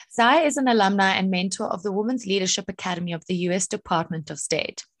Zai is an alumni and mentor of the Women's Leadership Academy of the U.S. Department of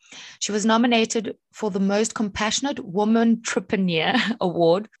State. She was nominated for the Most Compassionate Woman Entrepreneur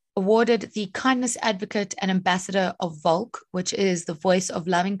Award, awarded the Kindness Advocate and Ambassador of VOLC, which is the Voice of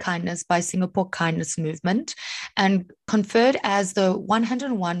Loving Kindness by Singapore Kindness Movement, and conferred as the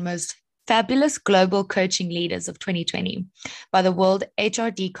 101 Most Fabulous Global Coaching Leaders of 2020 by the World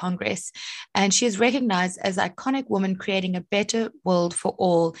HRD Congress. And she is recognized as iconic woman creating a better world for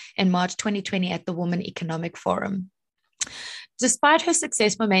all in March 2020 at the Women Economic Forum. Despite her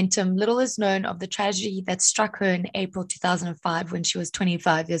success momentum, little is known of the tragedy that struck her in April 2005 when she was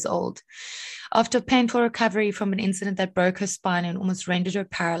 25 years old. After painful recovery from an incident that broke her spine and almost rendered her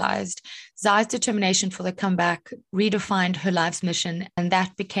paralyzed, Zai's determination for the comeback redefined her life's mission, and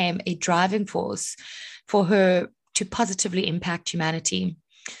that became a driving force for her to positively impact humanity.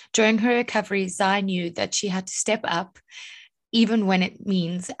 During her recovery, Zai knew that she had to step up, even when it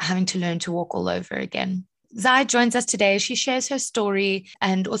means having to learn to walk all over again. Zai joins us today. She shares her story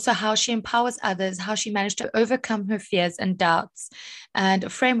and also how she empowers others, how she managed to overcome her fears and doubts, and a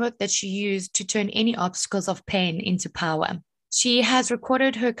framework that she used to turn any obstacles of pain into power. She has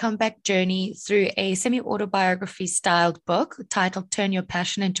recorded her comeback journey through a semi-autobiography styled book titled Turn Your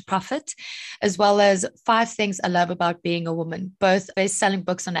Passion into Profit, as well as 5 Things I Love About Being a Woman, both best-selling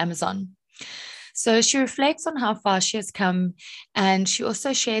books on Amazon. So she reflects on how far she has come, and she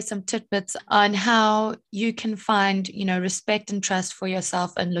also shares some tidbits on how you can find, respect and trust for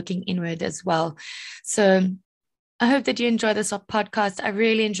yourself and looking inward as well. So I hope that you enjoy this podcast. I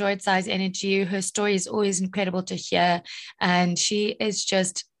really enjoyed Zai's energy. Her story is always incredible to hear, and she is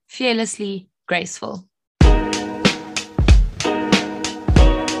just fearlessly graceful.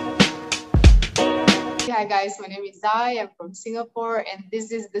 Hi guys, my name is Zai. I'm from Singapore, and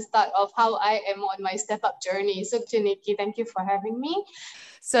this is the start of how I am on my step-up journey. So, Nikki, thank you for having me.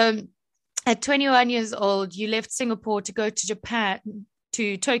 So, at 21 years old, you left Singapore to go to Japan,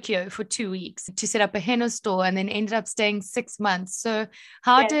 to Tokyo for 2 weeks to set up a henna store, and then ended up staying 6 months. So,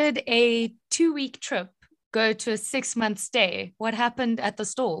 how did a 2-week trip go to a 6-month stay? What happened at the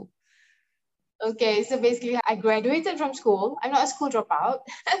stall? Okay, so basically I graduated from school. I'm not a school dropout.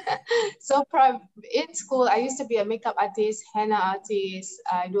 So in school, I used to be a makeup artist, henna artist.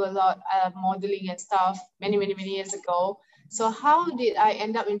 I do a lot of modeling and stuff many years ago. So how did I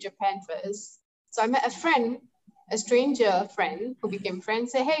end up in Japan first? So I met a friend, a stranger friend who became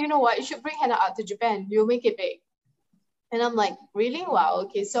friends, say, hey, you know what? You should bring henna art to Japan. You'll make it big. And I'm like, really? Wow,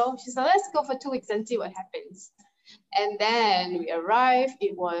 okay. So she said, let's go for 2 weeks and see what happens. And then we arrived.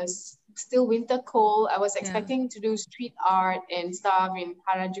 It was still winter cold. I was expecting to do street art and stuff in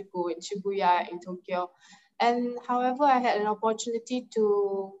Harajuku, in Shibuya, in Tokyo. And however, I had an opportunity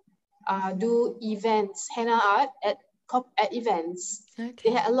to do events, henna art at events. Okay.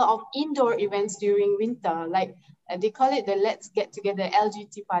 They had a lot of indoor events during winter, like they call it the Let's Get Together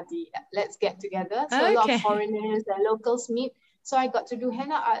LGBT party. Let's get together. So a lot of foreigners and locals meet. So I got to do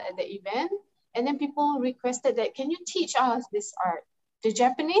henna art at the event. And then people requested that, can you teach us this art? The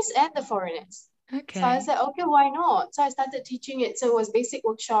Japanese and the foreigners. Okay. So I said, okay, why not? So I started teaching it. So it was basic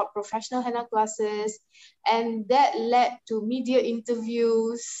workshop, professional henna classes, and that led to media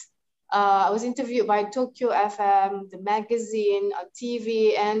interviews. I was interviewed by Tokyo FM, the magazine,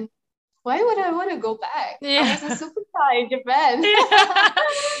 TV, and why would I want to go back? Yeah. I was a superstar in Japan. Yeah.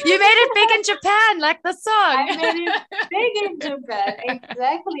 You made it big in Japan, like the song. I made it big in Japan,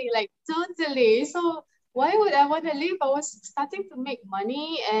 exactly, like totally. So why would I want to leave? I was starting to make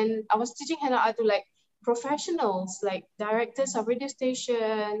money, and I was teaching henna art to like professionals, like directors of radio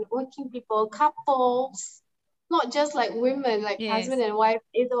station, working people, couples, not just like women, like husband and wife.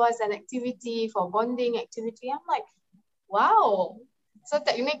 It was an activity for bonding activity. I'm like, wow. So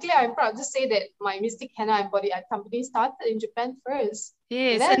technically, I'm proud to say that my Miztiq Henna and Body Art company started in Japan first.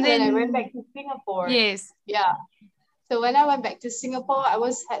 Yes, and then when I went back to Singapore. Yes. Yeah. So when I went back to Singapore, I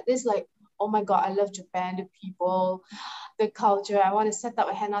had this like, oh my God, I love Japan, the people, the culture. I want to set up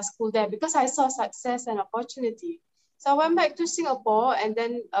a henna school there because I saw success and opportunity. So I went back to Singapore, and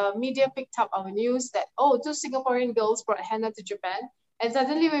then media picked up our news that, 2 Singaporean girls brought henna to Japan. And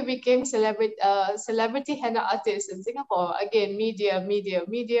suddenly we became celebrity henna artists in Singapore. Again, media.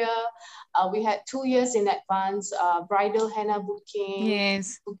 We had 2 years in advance, bridal henna booking.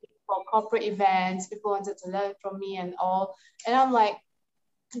 Yes. Booking for corporate events. People wanted to learn from me and all. And I'm like,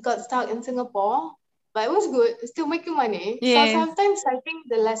 got stuck in Singapore, but it was good. Still making money. Yes. So sometimes I think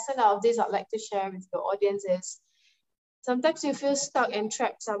the lesson out of this I'd like to share with the audience is, sometimes you feel stuck and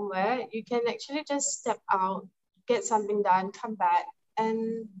trapped somewhere. You can actually just step out, get something done, come back,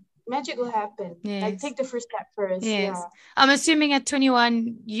 and magic will happen. Like, Yes. take the first step first. Yes. Yeah. I'm assuming at 21,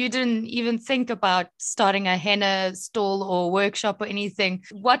 you didn't even think about starting a henna stall or workshop or anything.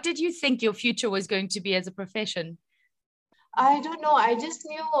 What did you think your future was going to be as a profession? I don't know. I just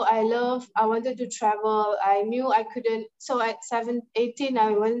knew I wanted to travel. I knew I couldn't. So at 18,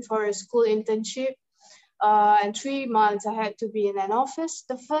 I went for a school internship. And 3 months I had to be in an office.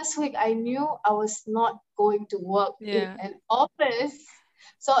 The first week I knew I was not going to work in Yeah. an office.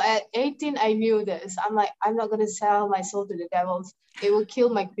 So at 18, I knew this. I'm like, I'm not going to sell my soul to the devils. It will kill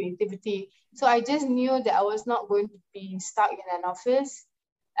my creativity. So I just knew that I was not going to be stuck in an office.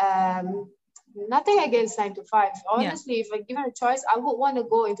 Um, Nothing against 9 to 5. Yeah. Honestly, if I given a choice, I would want to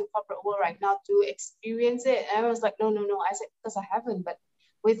go into corporate world right now to experience it. And I was like, no, no, no. I said, because I haven't, but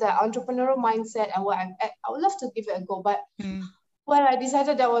with the entrepreneurial mindset and what I'm at, I would love to give it a go. But well, I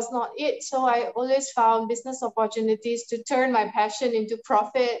decided that was not it. So I always found business opportunities to turn my passion into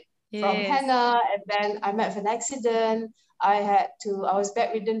profit from Yes. henna. And then I met with an accident. I was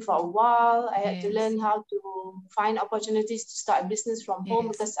bedridden for a while. I had to Yes. learn how to find opportunities to start a business from home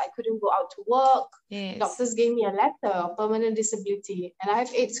Yes. because I couldn't go out to work. Yes. Doctors gave me a letter of permanent disability, and I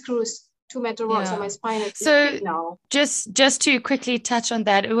have 8 screws, 2 metal rods on my spine as we So speak now. just to quickly touch on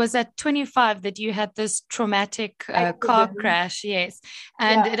that, it was at 25 that you had this traumatic car Accident. crash, yes,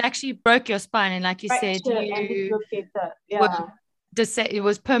 and it actually broke your spine, and like you said, Fractured and you dislocated. were Yeah. it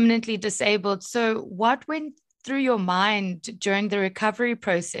was permanently disabled. So what went through your mind during the recovery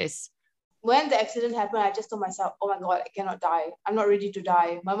process? When the accident happened, I just told myself, "Oh my God, I cannot die. I'm not ready to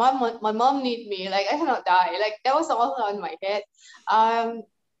die. My mom need me. Like, I cannot die." Like, that was all on my head.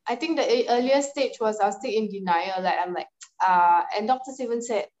 I think the earlier stage was I was still in denial. Like, I'm like, and doctors even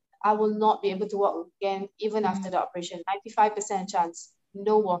said I will not be able to walk again even after the operation. 95% chance,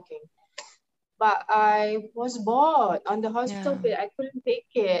 no walking. But I was bored on the hospital bed. I couldn't take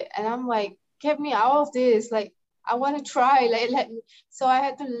it, and I'm like, get me out of this. Like, I want to try. Like, let me. So I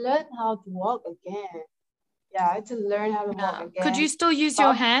had to learn how to walk again. Yeah, I had to learn how to walk Could you again. still use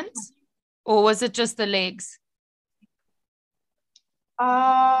your But hands, or was it just the legs?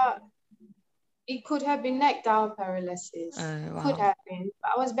 uh, it could have been neck down paralysis. Oh, Could wow. have been.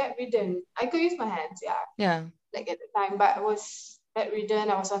 But I was bedridden. I could use my hands. Yeah. Yeah. Like at the time, but I was bedridden.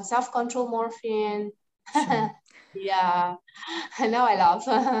 I was on self-control morphine. Sure. Yeah. Now I laugh.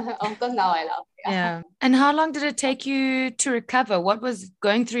 Of course, now I laugh. Yeah. Yeah. And how long did it take you to recover? What was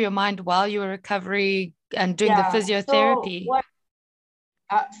going through your mind while you were recovering and doing the Yeah. So physiotherapy? what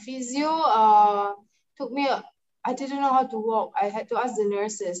physio took me. I didn't know how to walk. I had to ask the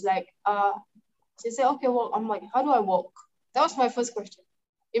nurses. Like, she said, "Okay, walk." I'm like, "How do I walk?" That was my first question.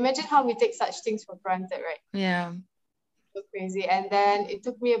 Imagine how we take such things for granted, right? Yeah. So crazy. And then it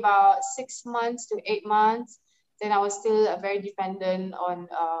took me about 6 months to 8 months. Then I was still very dependent on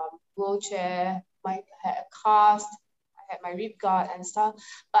wheelchair. I had a cast. I had my rib guard and stuff.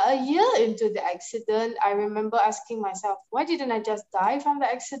 But a year into the accident, I remember asking myself, why didn't I just die from the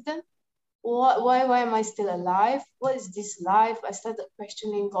accident? Why am I still alive? What is this life? I started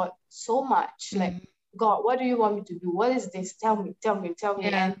questioning God so much. Like, God, what do you want me to do? What is this? Tell me, tell me, tell me.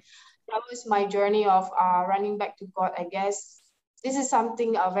 Yeah. And that was my journey of running back to God, I guess. This is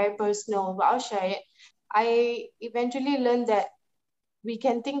something very personal, but I'll share it. I eventually learned that we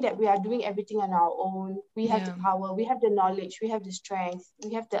can think that we are doing everything on our own. We have the power, we have the knowledge, we have the strength,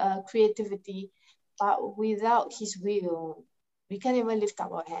 we have the creativity, but without His will, we can't even lift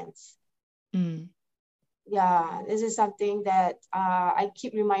up our hands. Yeah, this is something that I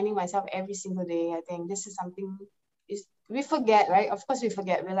keep reminding myself every single day. I think this is something we forget, right? Of course we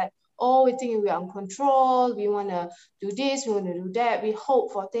forget. We're like, oh, we think we're on control. We want to do this, we want to do that. We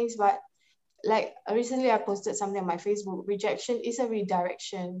hope for things, but like recently I posted something on my Facebook. Rejection is a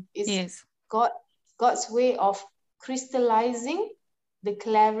redirection. It's God's way of crystallizing the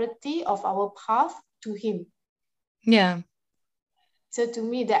clarity of our path to Him. Yeah. So to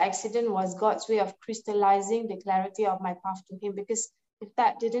me, the accident was God's way of crystallizing the clarity of my path to Him. Because if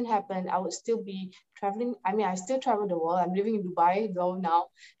that didn't happen, I would still be traveling. I mean, I still travel the world. I'm living in Dubai though now,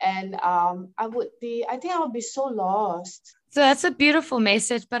 and I think I would be so lost. So that's a beautiful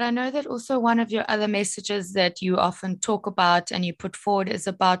message, but I know that also one of your other messages that you often talk about and you put forward is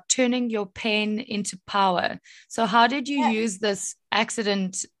about turning your pain into power. So how did you use this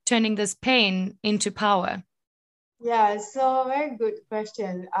accident, turning this pain into power? Yeah, so very good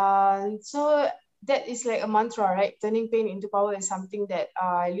question. So that is like a mantra, right? Turning pain into power is something that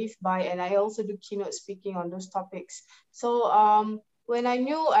I live by, and I also do keynote speaking on those topics. So when I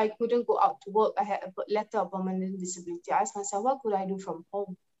knew I couldn't go out to work, I had a letter of permanent disability. I asked myself, what could I do from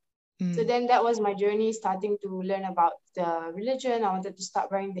home? So then that was my journey, starting to learn about the religion. I wanted to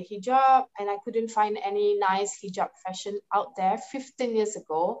start wearing the hijab, and I couldn't find any nice hijab fashion out there 15 years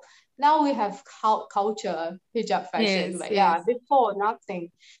ago. Now we have culture hijab fashion, but yeah, before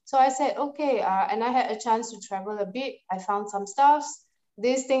nothing. So I said, okay, and I had a chance to travel a bit. I found some stuff.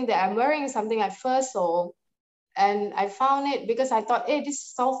 This thing that I'm wearing is something I first saw, and I found it because I thought, hey, this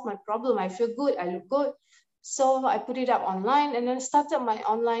solves my problem. I feel good, I look good. So I put it up online, and then started my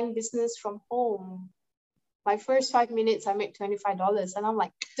online business from home. My first 5 minutes, I made $25. And I'm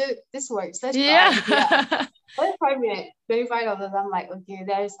like, dude, this works. Let's try. Yeah. First 5 minutes, $25. I'm like, okay,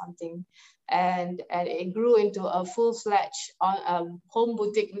 there is something. And it grew into a full-fledged home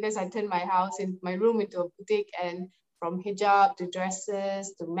boutique, because I turned my house in my room into a boutique, and from hijab to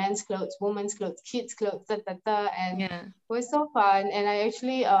dresses to men's clothes, women's clothes, kids' clothes, and it was so fun. And I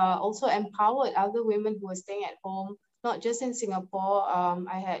actually also empowered other women who were staying at home, not just in Singapore.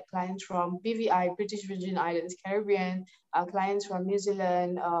 I had clients from BVI, British Virgin Islands, Caribbean, clients from New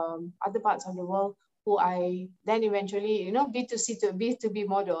Zealand, other parts of the world, who I then eventually, B2C to B2B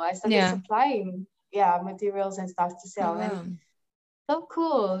model. I started supplying materials and stuff to sell. And so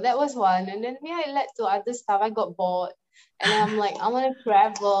cool. That was one. And then it led to other stuff. I got bored. And then I'm like, I want to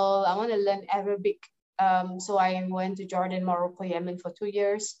travel. I want to learn Arabic. So I went to Jordan, Morocco, Yemen for 2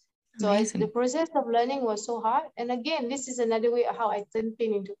 years. So the process of learning was so hard. And again, this is another way how I turn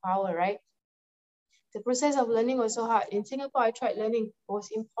pain into power, right? The process of learning was so hard. In Singapore, I tried learning. It was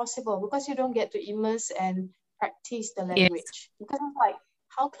impossible because you don't get to immerse and practice the language. Because I'm like,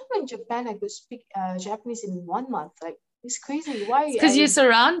 how come in Japan I could speak Japanese in 1 month? Like, it's crazy. Why? Because you're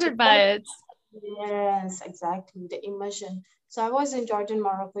surrounded by it. Yes, exactly. The immersion. So I was in Jordan,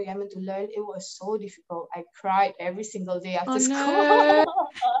 Morocco, Yemen to learn. It was so difficult. I cried every single day after school. No.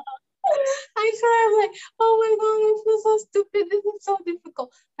 I cried. I'm like, oh my God, I feel so stupid. This is so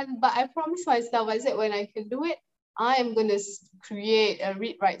difficult. But I promised myself, I said, when I can do it, I am going to create a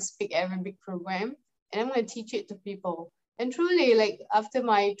read, write, speak Arabic program, and I'm going to teach it to people. And truly, like after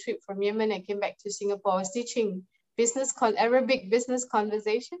my trip from Yemen, I came back to Singapore. I was teaching Arabic business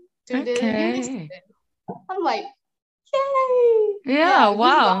conversation to the uni students. I'm like, yay! Yeah,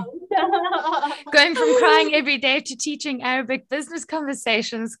 wow. Going from crying every day to teaching Arabic business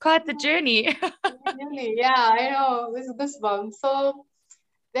conversations, quite the journey. Really, yeah, I know. This is goosebumps. So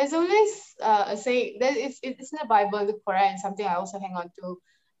there's always a saying that it's in the Bible, the Quran, something I also hang on to.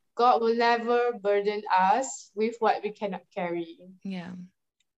 God will never burden us with what we cannot carry. Yeah.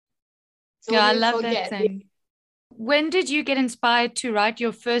 So I love that thing. When did you get inspired to write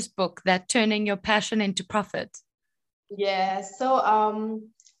your first book, that turning your passion into profit? Yeah, so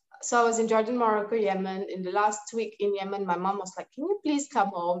I was in Jordan, Morocco, Yemen. In the last week in Yemen, my mom was like, can you please come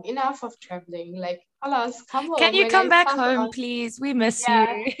home? Enough of traveling. Like, alas, come home. Can you come back home, please? We miss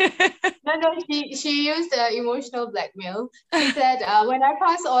you. No, she used emotional blackmail. She said, when I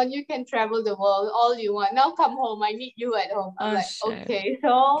pass on, you can travel the world all you want. Now come home. I need you at home. I'm okay.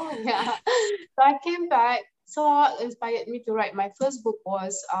 So, yeah. So I came back. So what inspired me to write my first book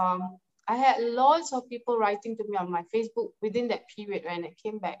was, I had lots of people writing to me on my Facebook within that period when I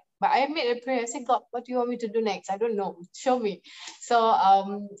came back. But I made a prayer. I said, God, what do you want me to do next? I don't know. Show me. So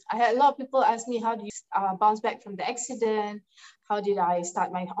I had a lot of people ask me, how do you bounce back from the accident? How did I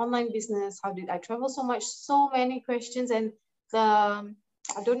start my online business? How did I travel so much? So many questions. And I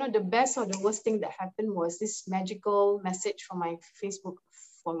don't know, the best or the worst thing that happened was this magical message from my Facebook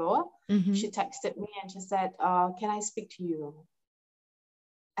follower. She texted me and she said, can I speak to you?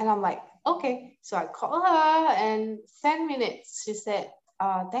 And I'm like, okay. So I called her, and 10 minutes, she said,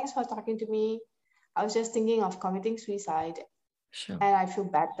 thanks for talking to me. I was just thinking of committing suicide. Sure. And I feel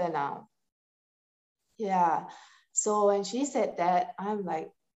better now. Yeah. So when she said that, I'm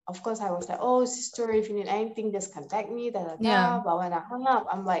like, of course, I was like, oh, sister, if you need anything, just contact me. But when I hung up,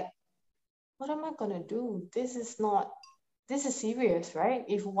 I'm like, what am I going to do? This is serious, right?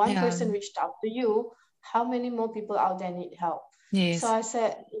 If one person reached out to you, how many more people out there need help? Yes. So I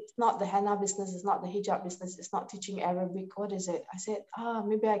said, it's not the henna business, it's not the hijab business, it's not teaching Arabic. What is it? I said,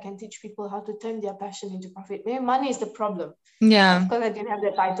 maybe I can teach people how to turn their passion into profit. Maybe money is the problem. Yeah. Of course, I didn't have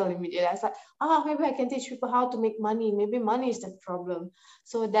the title immediately. I was like, maybe I can teach people how to make money. Maybe money is the problem.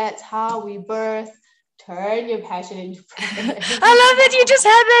 So that's how we birth turn your passion into profit. I love that you just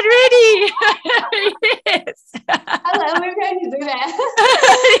had that ready. Yes. Hello, maybe I can do that.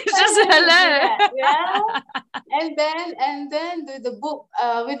 Just hello. Yeah. And then the book,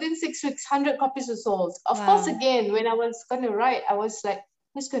 within 6 weeks, 100 copies were sold. Of course, again, when I was going to write, I was like,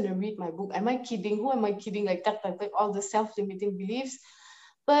 who's going to read my book? Am I kidding? Who am I kidding? Like all the self-limiting beliefs.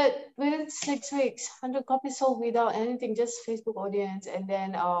 But within 6 weeks, 100 copies sold without anything, just Facebook audience. And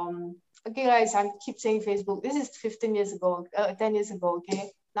then, okay, guys, I keep saying Facebook. This is 15 years ago, 10 years ago,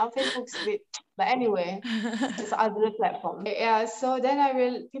 okay? Now Facebook's a bit, but anyway, it's other platform. Yeah, so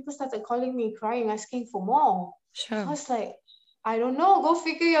then people started calling me, crying, asking for more. Sure. I was like, I don't know, go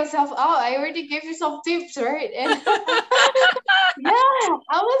figure yourself out. I already gave you some tips, right? And yeah,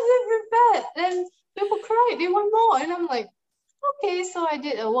 I wasn't prepared. And people cried, they want more. And I'm like, okay, so I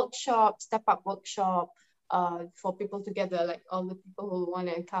did a workshop, step up workshop, for people together, like all the people who want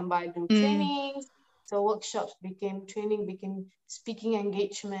to come by do trainings. So workshops became training, became speaking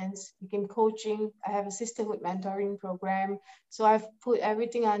engagements, became coaching. I have a sisterhood mentoring program. So I've put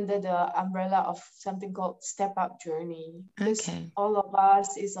everything under the umbrella of something called Step Up Journey. Because all of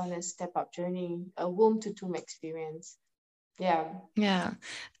us is on a step up journey, a womb to tomb experience. Yeah. Yeah.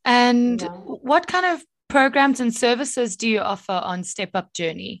 And what kind of programs and services do you offer on Step Up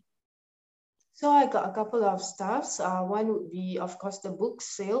Journey? So I got a couple of stuffs. One would be, of course, the book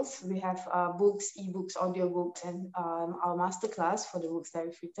sales. We have books, ebooks, audiobooks, and our masterclass for the books that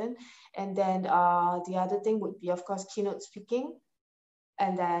we've written. And then the other thing would be, of course, keynote speaking,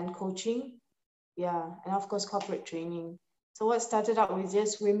 and then coaching. Yeah, and of course, corporate training. So what started out with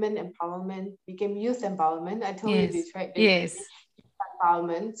just women empowerment became youth empowerment. I told you this, right? Yes.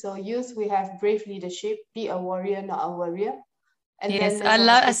 Empowerment. So youth, we have brave leadership, be a warrior, not a warrior. And yes, then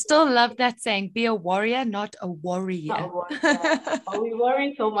I still love that saying, be a warrior, not a warrior. Not a warrior. But we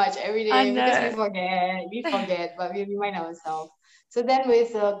worry so much every day because we forget, but we remind ourselves. So then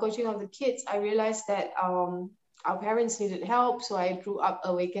with the coaching of the kids, I realized that our parents needed help. So I grew up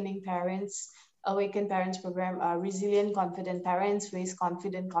Awaken Parents program, resilient, confident parents raise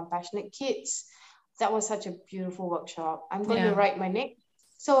confident, compassionate kids. That was such a beautiful workshop. I'm going to write my next.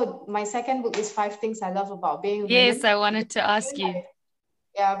 So my second book is 5 Things I Love About Being a Woman. Yes, I wanted to ask you.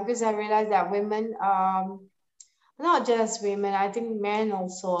 Yeah, because I realized that women, not just women, I think men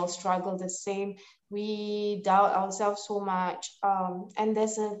also struggle the same. We doubt ourselves so much. And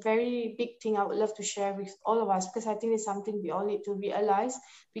there's a very big thing I would love to share with all of us, because I think it's something we all need to realize.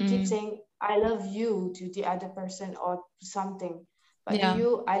 We keep saying, I love you to the other person or to something. But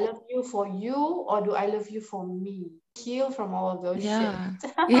I love you for you, or do I love you for me? Heal from all of those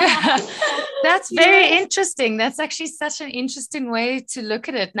shit. Yeah. That's very interesting. That's actually such an interesting way to look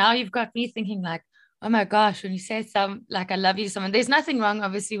at it. Now you've got me thinking like, oh my gosh, when you say like I love you to someone, there's nothing wrong,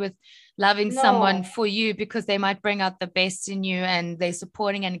 obviously, with loving someone for you, because they might bring out the best in you and they're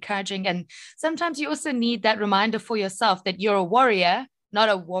supporting and encouraging. And sometimes you also need that reminder for yourself that you're a warrior, not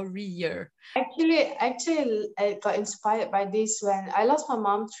a warrior. Actually, I got inspired by this when I lost my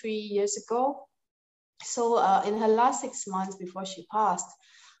mom 3 years ago. So in her last 6 months before she passed,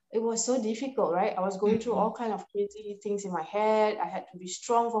 it was so difficult, right? I was going through all kind of crazy things in my head. I had to be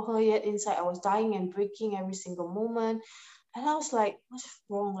strong for her, yet inside I was dying and breaking every single moment. And I was like, what's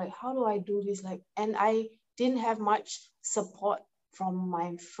wrong? Like, how do I do this? Like, and I didn't have much support from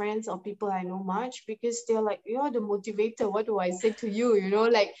my friends or people I know much, because they're like, you're the motivator. What do I say to you? You know,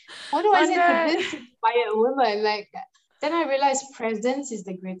 like, what do I say to this inspired woman? Like, then I realized presence is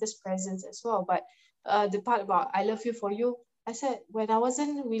the greatest presence as well. But the part about I love you for you, I said, when I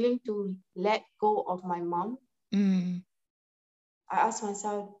wasn't willing to let go of my mom, I asked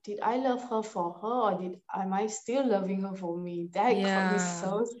myself, did I love her for her, or am I still loving her for me? That got me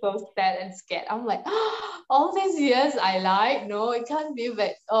so sad and scared. I'm like, oh, all these years I lied. No, it can't be,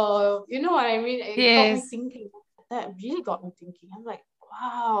 but you know what I mean? It got me thinking. That really got me thinking. I'm like,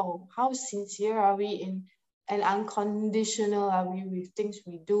 wow, how sincere are we in, and unconditional are we with things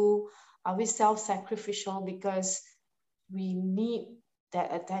we do? Are we self-sacrificial because we need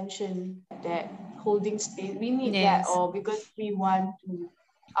that attention, that holding space? We need that, or because we want to,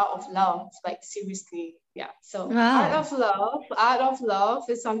 out of love, like seriously. Yeah. So Art of Love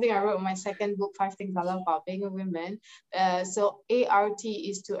is something I wrote in my second book, 5 Things I Love About Being a Woman. So ART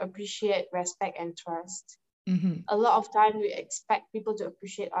is to appreciate, respect, and trust. A lot of time we expect people to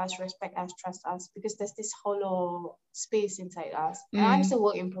appreciate us, respect us, trust us, because there's this hollow space inside us. And I'm still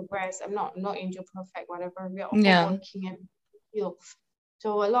work in progress. I'm not angel perfect, whatever. We are all working and heal.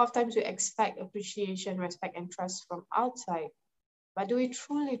 So a lot of times we expect appreciation, respect, and trust from outside. But do we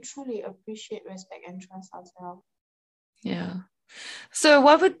truly, truly appreciate, respect, and trust ourselves? Yeah. So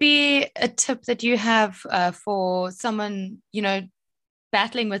what would be a tip that you have for someone,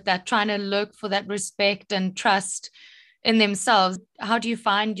 battling with that, trying to look for that respect and trust in themselves? How do you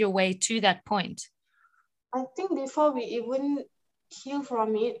find your way to that point? I think before we even heal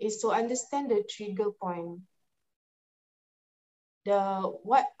from it is to understand the trigger point.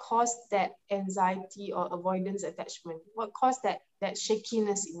 what caused that anxiety or avoidance attachment? What caused that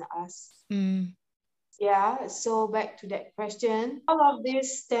shakiness in us? Yeah, so back to that question. All of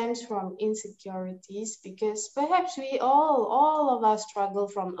this stems from insecurities because perhaps we all of us struggle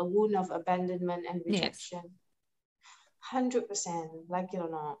from a wound of abandonment and rejection. 100%, like it or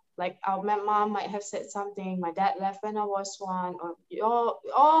not. Like my mom might have said something, my dad left when I was one, or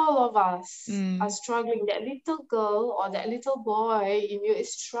all of us are struggling. That little girl or that little boy in you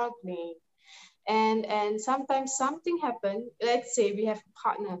is struggling. And sometimes something happened. Let's say we have a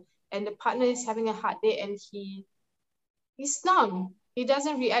partner and the partner is having a hard day and he's numb. He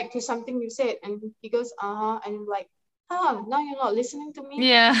doesn't react to something you said and he goes, and I'm like, now you're not listening to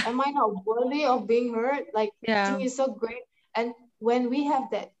me. Am I not worthy of being heard? Like, thing is so great. And when we have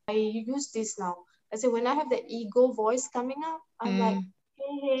that, I use this now. I say, when I have that ego voice coming up, I'm like,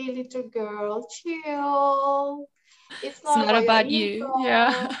 hey, little girl, chill. It's not about your ego.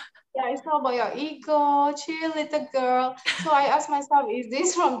 Yeah, it's not about your ego. Chill, little girl. So I ask myself, is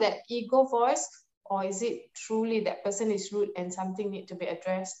this from that ego voice? Or is it truly that person is rude and something need to be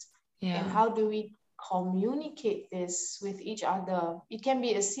addressed? And how do we communicate this with each other? It can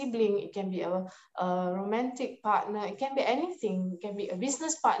be a sibling, it can be a romantic partner, it can be anything, it can be a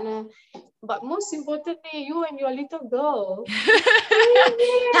business partner. But most importantly, you and your little girl.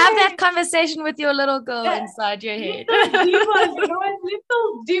 Have that conversation with your little girl inside your head. Little demon,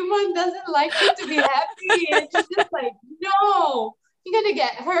 little demon doesn't like you to be happy. And she's just like, no, you're going to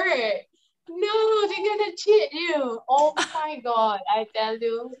get hurt. No, they're going to cheat you. Oh my God, I tell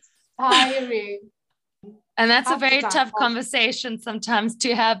you, it's tiring. And that's a very tough conversation sometimes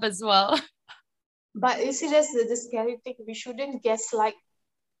to have as well. But you see, that's the scary thing. We shouldn't gaslight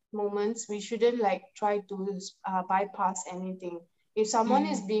moments. We shouldn't like try to bypass anything. If someone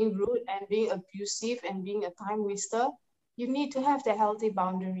is being rude and being abusive and being a time waster, you need to have the healthy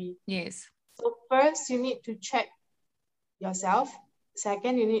boundary. Yes. So first, you need to check yourself.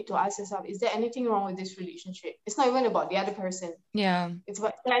 Second, you need to ask yourself, is there anything wrong with this relationship? It's not even about the other person. Yeah. It's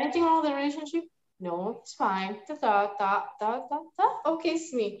about, is there anything wrong with the relationship? No, it's fine. Okay,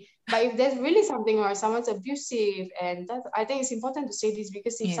 it's me. But if there's really something wrong, someone's abusive, and I think it's important to say this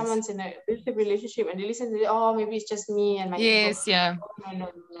because if someone's in a abusive relationship and they listen to it, maybe it's just me and my ego.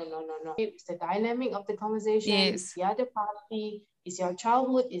 No. It's the dynamic of the conversation. It's the other party. It's your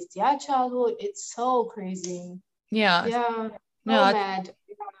childhood. It's their childhood. It's so crazy. Yeah. So mad.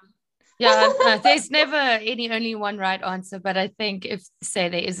 Yeah, there's never only one right answer, but I think if say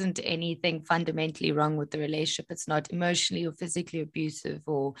there isn't anything fundamentally wrong with the relationship, it's not emotionally or physically abusive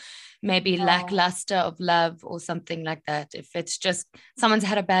or maybe lackluster of love or something like that. If it's just someone's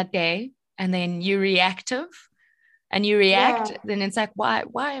had a bad day and then you're reactive and you react, then it's like, why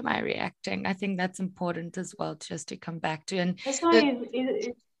am I reacting? I think that's important as well, just to come back to. And that's why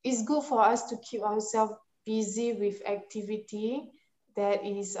it's good for us to keep ourselves busy with activity that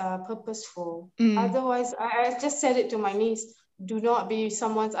is purposeful. Otherwise, I just said it to my niece, do not be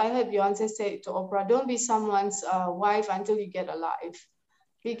someone's, I heard Beyonce say it to Oprah, don't be someone's wife until you get a life.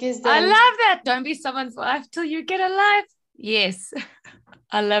 Because then, I love that. Don't be someone's wife till you get a life. Yes.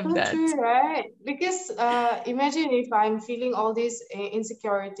 I love that. True, right? Because imagine if I'm feeling all these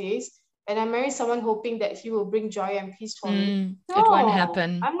insecurities and I marry someone hoping that he will bring joy and peace for me. No, it won't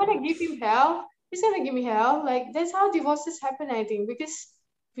happen. I'm going to give him hell. He's going to give me hell. Like, that's how divorces happen, I think, because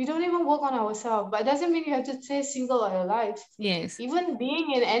we don't even work on ourselves. But it doesn't mean you have to stay single all your life. Yes. Even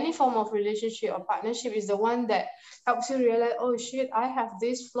being in any form of relationship or partnership is the one that helps you realize, oh shit, I have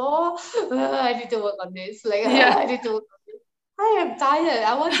this flaw. I need to work on this. Like, I need to work on this. I am tired.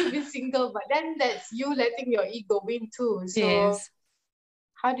 I want to be single. But then that's you letting your ego win too. So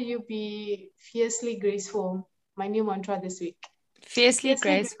how do you be fiercely graceful? My new mantra this week. Fiercely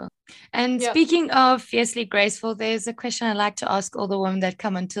graceful. And speaking of fiercely graceful, there's a question I like to ask all the women that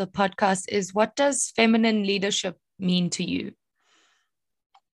come onto the podcast is, what does feminine leadership mean to you?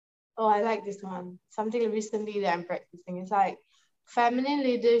 Oh, I like this one. Something recently that I'm practicing. It's like feminine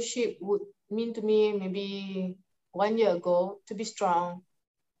leadership would mean to me maybe 1 year ago, to be strong,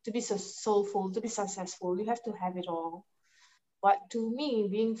 to be so soulful, to be successful, you have to have it all. But to me,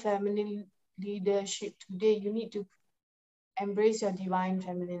 being feminine leadership today, you need to embrace your divine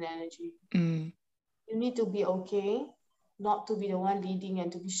feminine energy. You need to be okay, not to be the one leading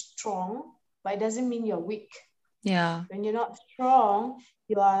and to be strong, but it doesn't mean you're weak. Yeah. When you're not strong,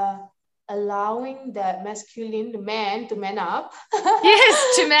 you are allowing the masculine, the man, to man up.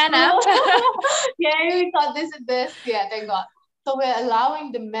 Yes, to man up. Yeah, we got this and this. Yeah, thank God. So we're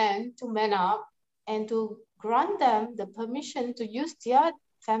allowing the men to man up and to grant them the permission to use their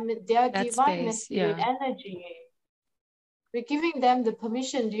divine masculine energy. we're giving them the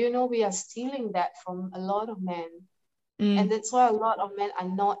permission. Do you know we are stealing that from a lot of men? And that's why a lot of men are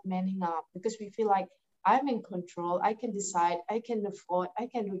not manning up, because we feel like I'm in control. I can decide. I can afford. I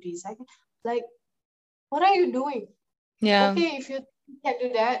can do this. I can, like, what are you doing? Yeah. Okay, if you can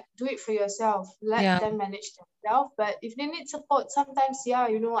do that, do it for yourself. Let them manage themselves. But if they need support, sometimes, yeah,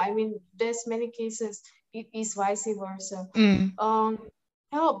 you know, I mean, there's many cases. It is vice versa.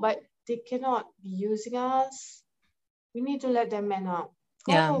 Help, but they cannot be using us. We need to let them man up.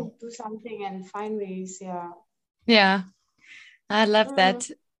 Go do something and find ways. Yeah. Yeah. I love that.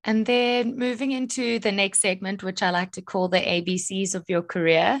 And then moving into the next segment, which I like to call the ABCs of your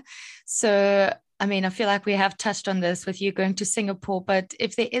career. So, I mean, I feel like we have touched on this with you going to Singapore, but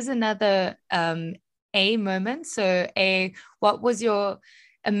if there is another A moment, so A, what was your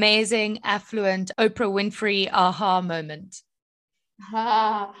amazing, affluent Oprah Winfrey aha moment?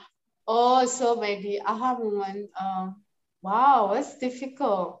 Oh, so maybe aha moment. Wow, that's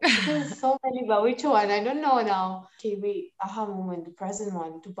difficult because there's so many, but which one? I don't know now. Okay, wait. Aha moment, the present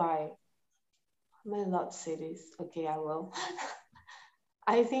one, Dubai. Am I allowed to say this? Okay, I will.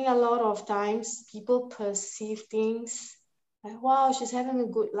 I think a lot of times people perceive things like, wow, she's having a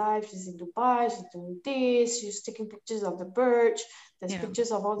good life. She's in Dubai. She's doing this. She's taking pictures of the birch. There's pictures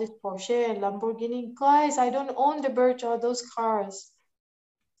of all this Porsche and Lamborghini. Guys, I don't own the birch or those cars.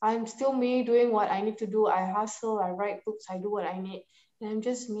 I'm still me doing what I need to do. I hustle, I write books, I do what I need. And I'm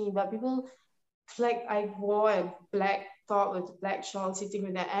just me. But people, like, I wore a black top with a black shawl sitting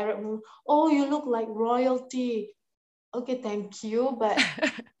with an Arab woman. Oh, you look like royalty. Okay, thank you. But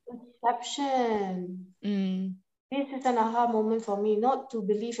perception. This is an aha moment for me, not to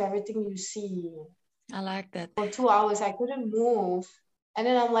believe everything you see. I like that. For 2 hours, I couldn't move. And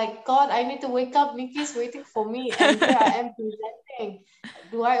then I'm like, God, I need to wake up. Nikki's waiting for me. And here I am presenting.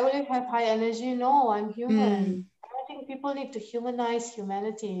 Do I only have high energy? No, I'm human. I think people need to humanize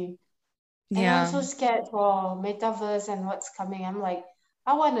humanity. And I'm so scared for metaverse and what's coming. I'm like,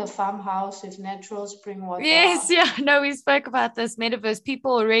 I want a farmhouse with natural spring water. Yes, no, we spoke about this metaverse.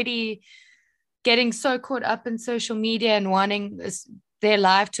 People already getting so caught up in social media and wanting their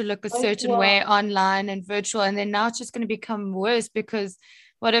life to look a certain way online and virtual. And then now it's just going to become worse, because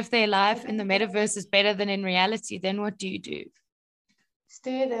what if their life in the metaverse is better than in reality? Then what do you do?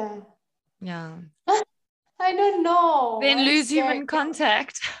 Stay there. Yeah. I don't know. Then lose human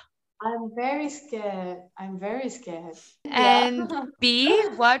contact. I'm very scared. And B,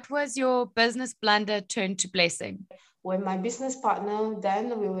 what was your business blunder turned to blessing? When my business partner,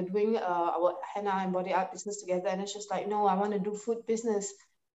 then we were doing our henna and body art business together, and it's just like, no, I want to do food business.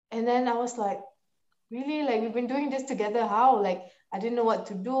 And then I was like, really? Like, we've been doing this together, how? Like, I didn't know what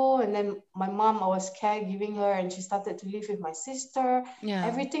to do. And then my mom, I was caregiving her, and she started to live with my sister.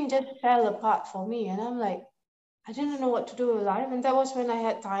 Everything just fell apart for me. And I'm like, I didn't know what to do with life. And that was when I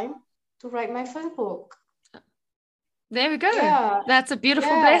had time to write my first book. There we go. Yeah. That's a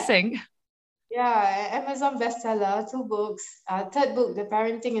beautiful blessing. Yeah, Amazon bestseller, 2 books. Third book, The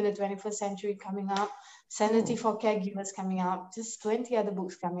Parenting in the 21st Century, coming up. Sanity for Caregivers coming up. Just 20 other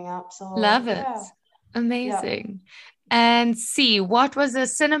books coming up. So love it. Amazing. And C, what was a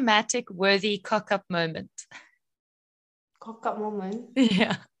cinematic worthy cock-up moment? Cock-up moment?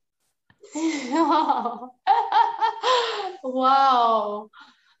 Yeah. Wow.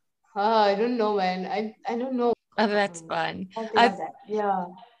 I don't know, man. I don't know. Oh, that's fine. Yeah.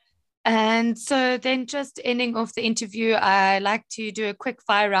 And so then just ending off the interview, I like to do a quick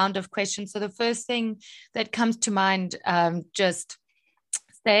fire round of questions. So the first thing that comes to mind, just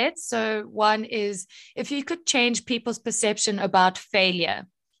say it. So one is, if you could change people's perception about failure,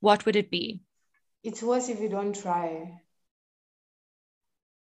 what would it be? It's worse if you don't try.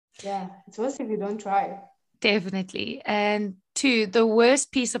 Yeah, it's worse if you don't try. Definitely. And 2, the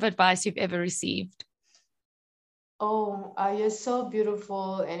worst piece of advice you've ever received. Oh, you're so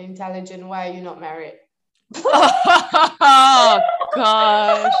beautiful and intelligent. Why are you not married? Oh,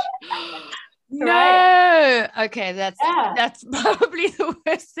 gosh. No. Okay, that's probably the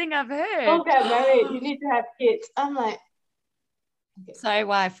worst thing I've heard. Don't get married. You need to have kids. I'm like, okay. Sorry,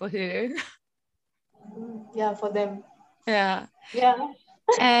 why? For who? Yeah, for them. Yeah.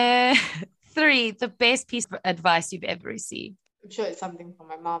 Yeah. 3, the best piece of advice you've ever received. I'm sure it's something from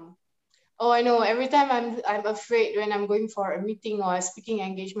my mom. Oh, I know. Every time I'm afraid when I'm going for a meeting or a speaking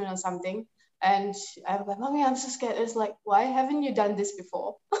engagement or something, and I'm like, Mommy, I'm so scared. It's like, why haven't you done this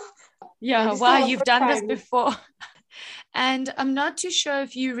before? Yeah, why you've done this before. And I'm not too sure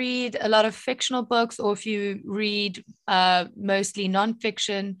if you read a lot of fictional books or if you read mostly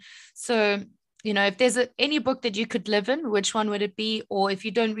nonfiction. So, you know, if there's any book that you could live in, which one would it be? Or if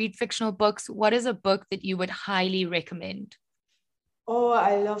you don't read fictional books, what is a book that you would highly recommend? Oh,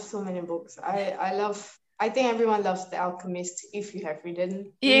 I love so many books. I think everyone loves The Alchemist if you have read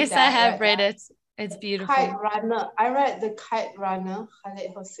Yes, I that, have read read that. it. It's Kite beautiful. Runner. I read The Kite Runner,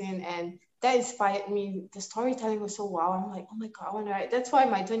 Khalid Hossein, and that inspired me. The storytelling was so wow. I'm like, oh my God, I want to write. That's why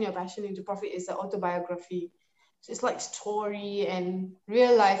my Turn Your Passion into Profit is an autobiography. So it's like story and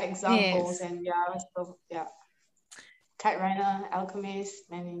real life examples. Yes. And yeah, so yeah. Kite Runner, Alchemist,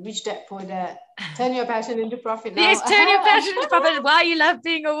 and Rich Dad Poor Dad. Turn Your Passion into Profit now. Yes, turn your passion into profit. Why you love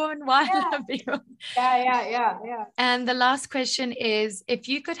being a woman, why you Yeah, love being a woman. yeah. And the last question is, if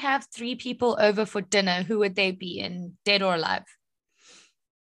you could have 3 people over for dinner, who would they be, in dead or alive?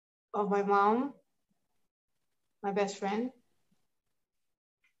 Oh, my mom, my best friend.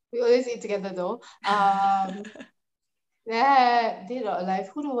 We always eat together though. Yeah, dead or alive.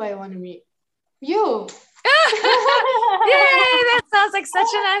 Who do I want to meet? You. Yay, that sounds like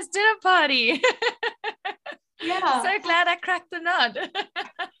such a nice dinner party. Yeah. So glad I cracked the nut.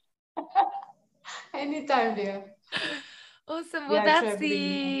 Anytime, dear. Awesome. We Well, are that's traveling.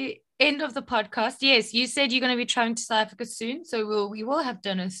 the end of the podcast. Yes, you said you're going to be traveling to South Africa soon, so we will have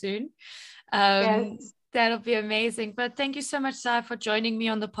dinner soon. Yes. That'll be amazing. But thank you so much, Sai, for joining me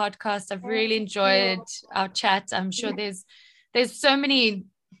on the podcast. I've Thank really you. enjoyed our chat. I'm sure there's so many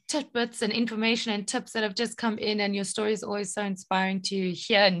tidbits and information and tips that have just come in, and your story is always so inspiring to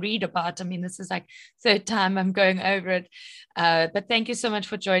hear and read about. I mean, this is like third time I'm going over it. But thank you so much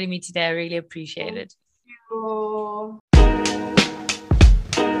for joining me today. I really appreciate Thank it. you.